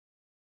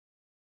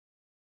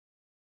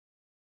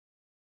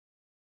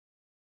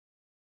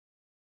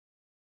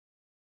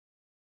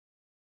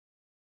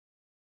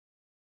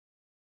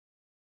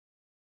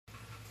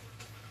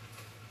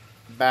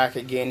back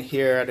again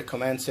here at the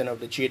command center of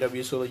the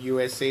JW Solar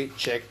USA.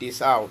 Check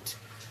this out,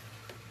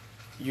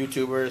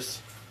 YouTubers.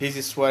 This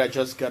is what I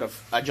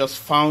just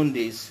found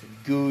this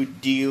good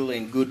deal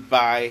and good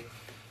buy.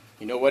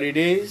 You know what it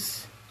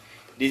is?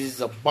 This is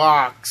a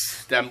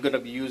box that I'm gonna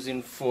be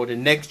using for the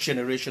next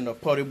generation of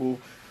portable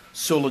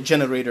solar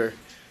generator.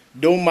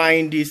 Don't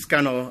mind these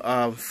kind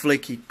of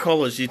flaky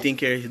colors. You think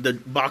the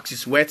box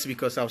is wet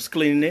because I was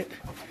cleaning it.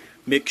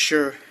 Make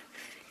sure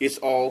it's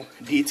all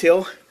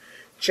detailed.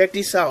 Check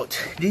this out.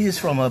 This is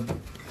from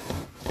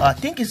I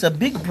think it's a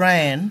big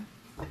brand.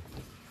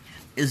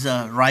 It's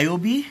a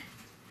Ryobi.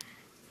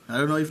 I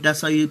don't know if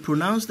that's how you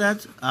pronounce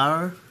that.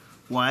 R-Y-O-B-I.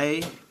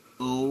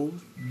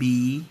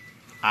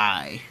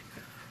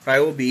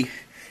 Ryobi.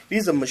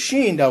 This is a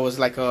machine that was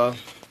like a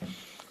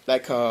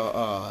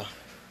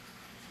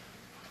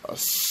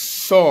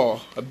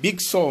big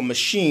saw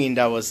machine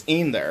that was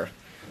in there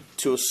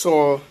to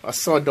saw a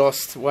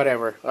sawdust,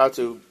 whatever.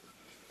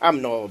 I'm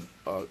no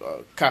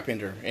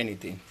carpenter,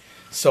 anything.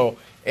 So,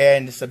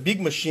 and it's a big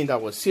machine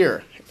that was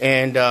here,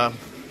 and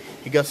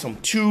you got some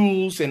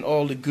tools and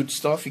all the good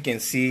stuff. You can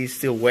see it's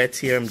still wet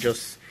here. I'm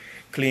just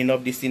cleaning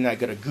up this thing. I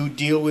got a good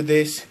deal with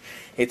this.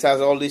 It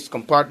has all these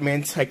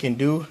compartments I can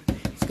do.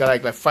 It's got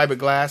like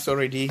fiberglass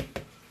already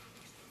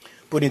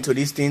put into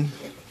this thing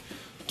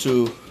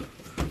to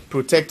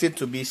protect it,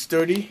 to be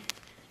sturdy.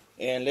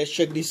 And let's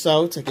check this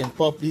out. I can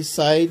pop these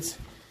sides,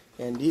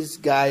 and this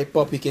guy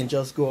puppy can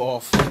just go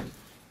off.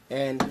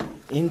 And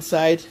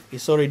inside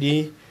it's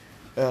already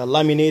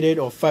laminated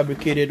or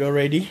fabricated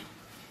already.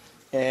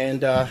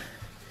 And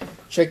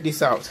check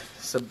this out.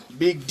 It's a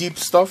big deep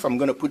stuff. I'm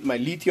gonna put my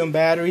lithium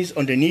batteries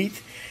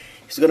underneath.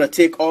 It's gonna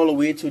take all the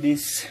way to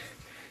this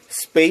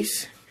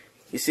space.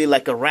 You see,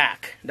 like a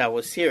rack that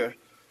was here.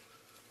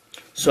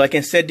 So I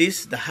can set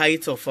this the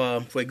height of,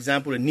 for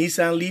example, a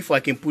Nissan Leaf. I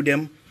can put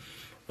them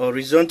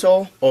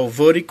horizontal or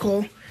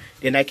vertical.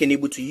 Then I can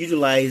able to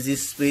utilize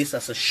this space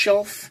as a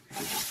shelf.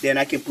 Then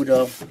I can put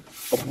a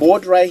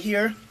board right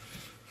here,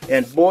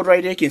 and board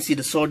right there. You can see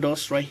the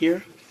sawdust right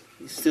here.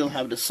 You still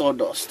have the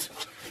sawdust.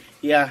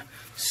 Yeah,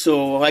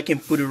 so I can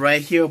put it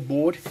right here, a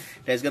board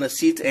that's gonna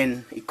sit,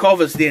 and it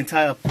covers the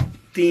entire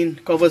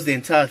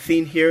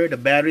thing. Here. The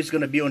battery is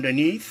gonna be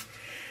underneath,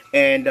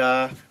 and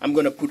I'm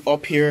gonna put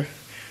up here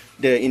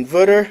the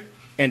inverter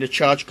and the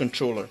charge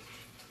controller.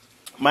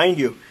 Mind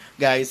you,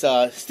 guys,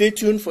 stay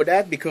tuned for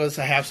that because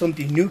I have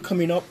something new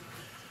coming up.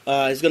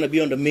 It's gonna be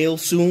on the mail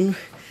soon.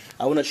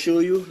 I want to show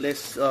you.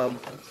 Let's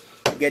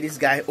get this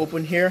guy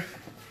open here.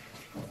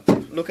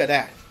 Look at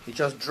that. It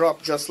just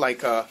dropped just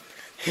like a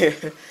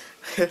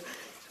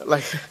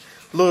like a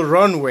little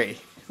runway.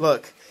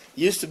 Look,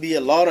 used to be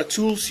a lot of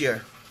tools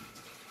here.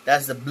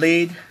 That's the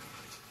blade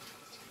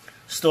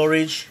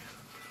storage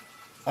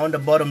on the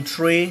bottom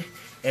tray.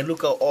 And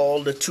look at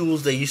all the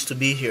tools that used to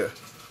be here.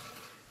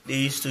 They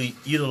used to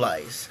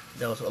utilize.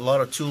 There was a lot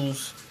of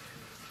tools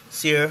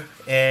here,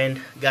 and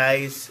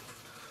guys,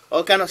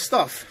 all kind of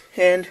stuff.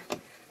 And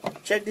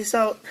check this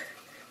out.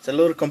 It's a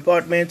little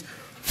compartment,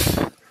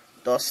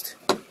 dust,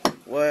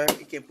 where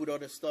you can put all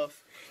the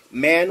stuff.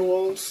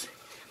 Manuals.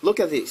 Look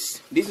at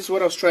this. This is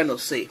what I was trying to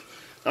say.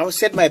 I'll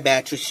set my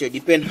batteries here,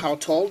 depending how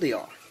tall they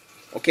are.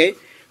 Okay.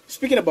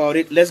 Speaking about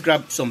it, let's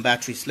grab some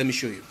batteries. Let me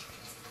show you.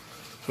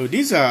 So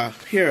these are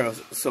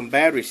some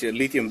batteries here,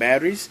 lithium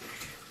batteries,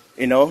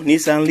 you know,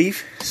 Nissan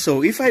Leaf.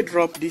 So if I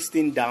drop this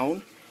thing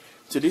down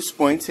to this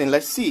point, and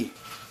let's see,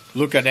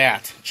 look at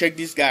that. Check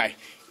this guy.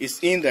 It's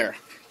in there.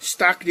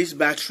 Stack these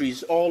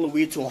batteries all the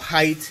way to a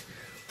height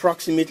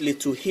approximately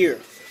to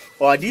here.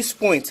 Or at this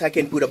point, I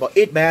can put about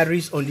 8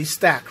 batteries on this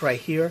stack right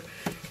here.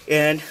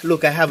 And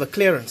look, I have a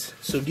clearance.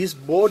 So this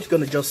board is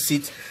gonna just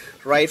sit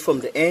right from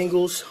the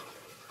angles,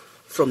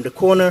 from the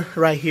corner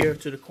right here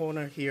to the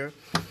corner here.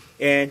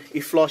 And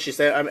it flushes.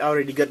 I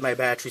already got my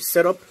battery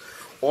set up,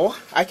 or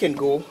I can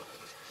go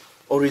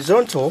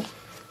horizontal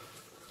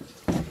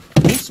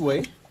this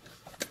way.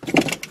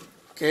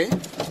 Okay,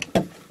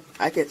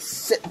 I can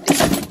sit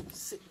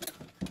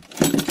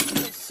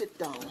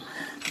down.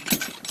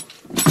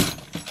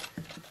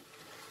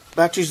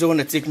 Batteries don't want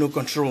to take no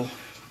control,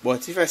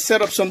 but if I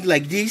set up something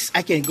like this,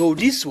 I can go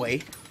this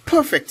way.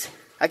 Perfect.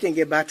 I can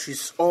get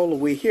batteries all the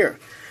way here.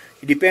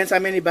 It depends how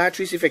many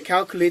batteries. If I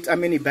calculate how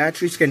many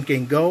batteries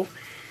can go.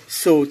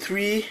 So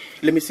 3,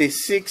 let me say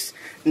 6,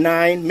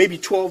 9, maybe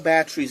 12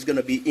 batteries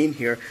gonna be in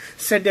here.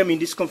 Set them in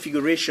this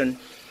configuration.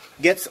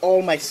 Get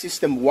all my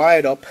system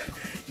wired up.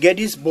 Get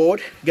this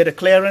board. Get a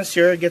clearance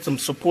here. Get some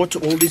support to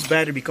hold this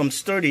battery become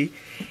sturdy.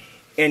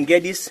 And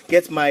get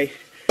my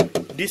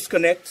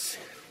disconnects,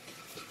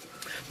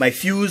 my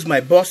fuse,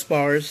 my bus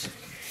bars,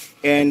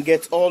 and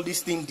get all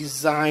this thing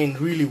designed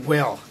really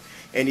well.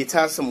 And it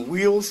has some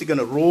wheels. You're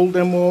gonna roll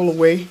them all the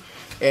way.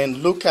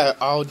 And look at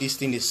how this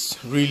thing is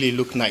really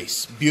look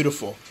nice,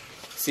 beautiful.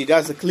 See,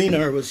 that's the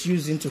cleaner I was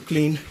using to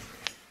clean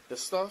the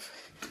stuff.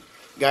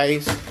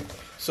 Guys,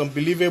 it's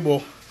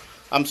unbelievable.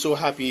 I'm so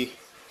happy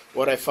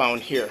what I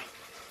found here.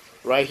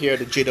 Right here at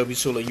the JW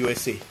Solar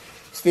USA.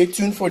 Stay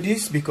tuned for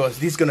this because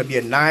this is going to be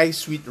a nice,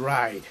 sweet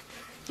ride.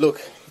 Look,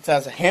 it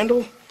has a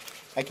handle.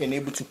 I can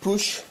able to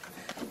push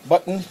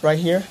button right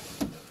here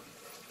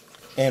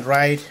and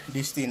ride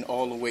this thing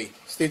all the way.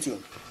 Stay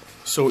tuned.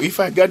 So if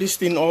I got this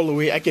thing all the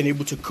way, I can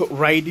able to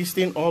ride this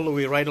thing all the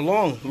way right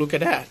along. Look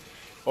at that.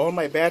 All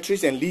my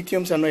batteries and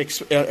lithiums are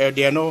not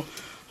they are not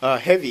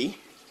heavy.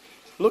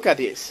 Look at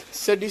this.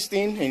 Set this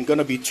thing and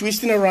gonna be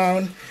twisting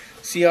around.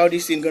 See how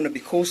this thing gonna be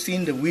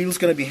coasting. The wheels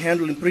gonna be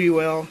handling pretty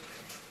well.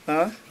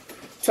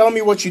 Tell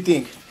me what you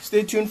think.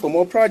 Stay tuned for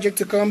more project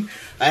to come.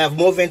 I have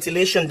more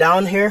ventilation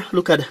down here.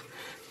 Look at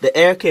the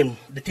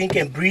thing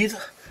can breathe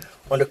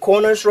on the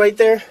corners right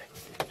there.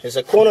 There's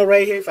a corner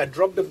right here. If I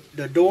drop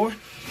the door,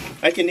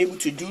 I can able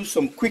to do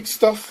some quick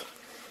stuff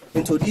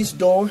into this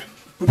door.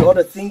 Put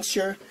other things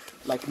here,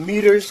 like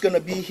meters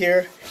gonna be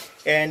here.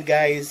 And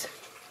guys,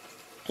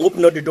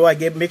 open up the door.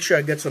 Make sure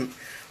I get some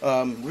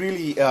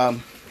really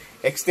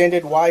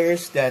extended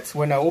wires. That's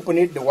when I open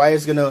it, the wire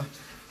is gonna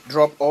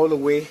drop all the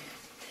way.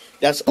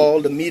 That's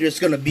all the meter is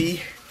gonna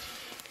be,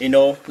 you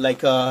know,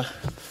 like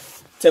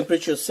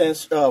temperature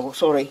sense.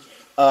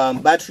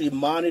 Battery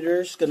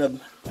monitors gonna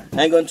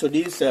hang on to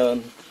these.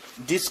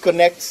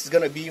 Disconnects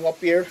gonna be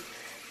up here,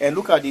 and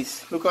look at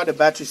this. Look how the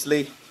batteries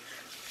lay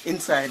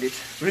inside it.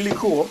 Really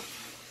cool.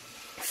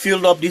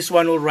 Filled up this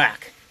one old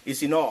rack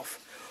is enough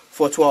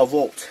for 12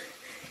 volt,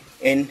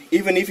 and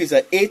even if it's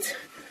a 8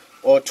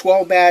 or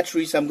 12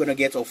 batteries, I'm gonna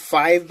get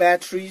 5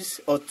 batteries,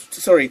 or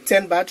sorry,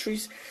 10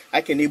 batteries. I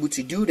can able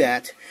to do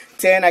that.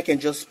 10, I can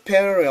just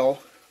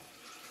parallel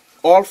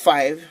all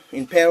 5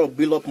 in parallel,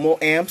 build up more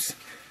amps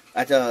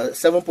at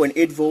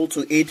 7.8 volt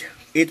to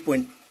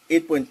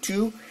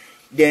 8.2.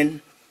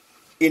 Then,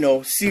 you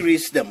know,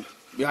 series them.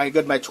 I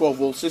got my 12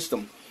 volt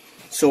system,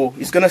 so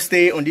it's gonna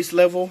stay on this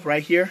level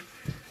right here.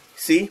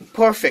 See,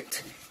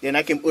 perfect. Then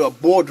I can put a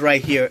board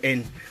right here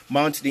and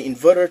mount the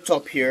inverter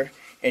top here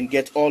and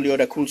get all the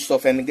other cool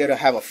stuff, and get to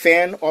have a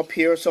fan up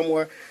here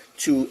somewhere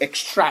to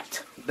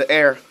extract the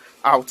air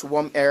out,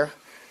 warm air,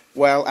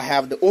 while I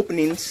have the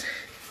openings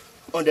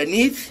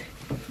underneath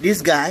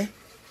this guy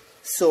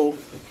so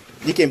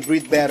you can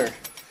breathe better.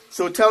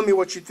 So tell me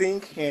what you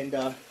think,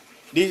 and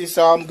this is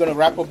how I'm gonna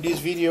wrap up this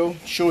video,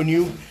 showing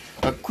you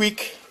a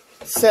quick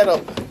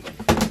setup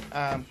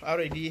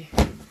already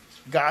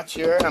got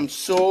here. I'm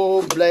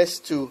so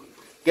blessed to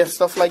get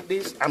stuff like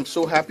this. I'm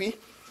so happy.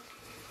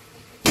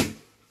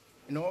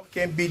 You know,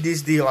 can't beat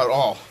this deal at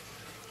all.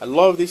 I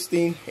love this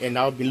thing, and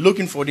I've been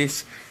looking for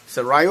this. It's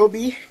a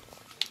Ryobi.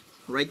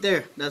 Right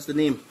there, that's the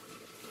name.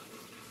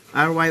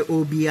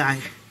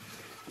 Ryobi.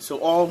 So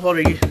all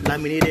already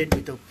laminated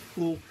with the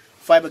cool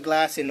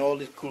fiberglass and all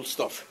this cool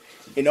stuff.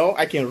 You know,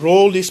 I can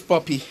roll this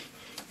puppy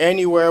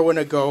anywhere I want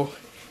to go.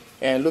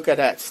 And look at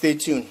that. Stay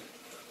tuned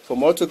for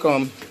more to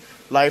come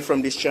live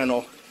from this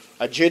channel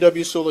at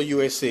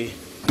jwsolarusa.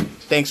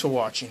 Thanks for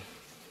watching.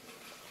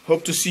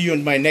 Hope to see you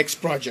on my next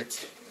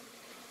project.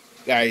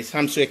 Guys,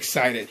 I'm so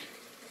excited.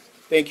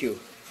 Thank you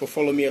for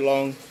following me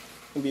along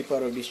and be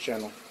part of this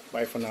channel.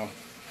 Bye for now.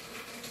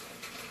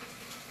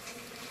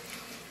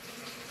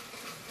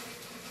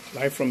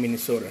 Live from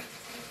Minnesota.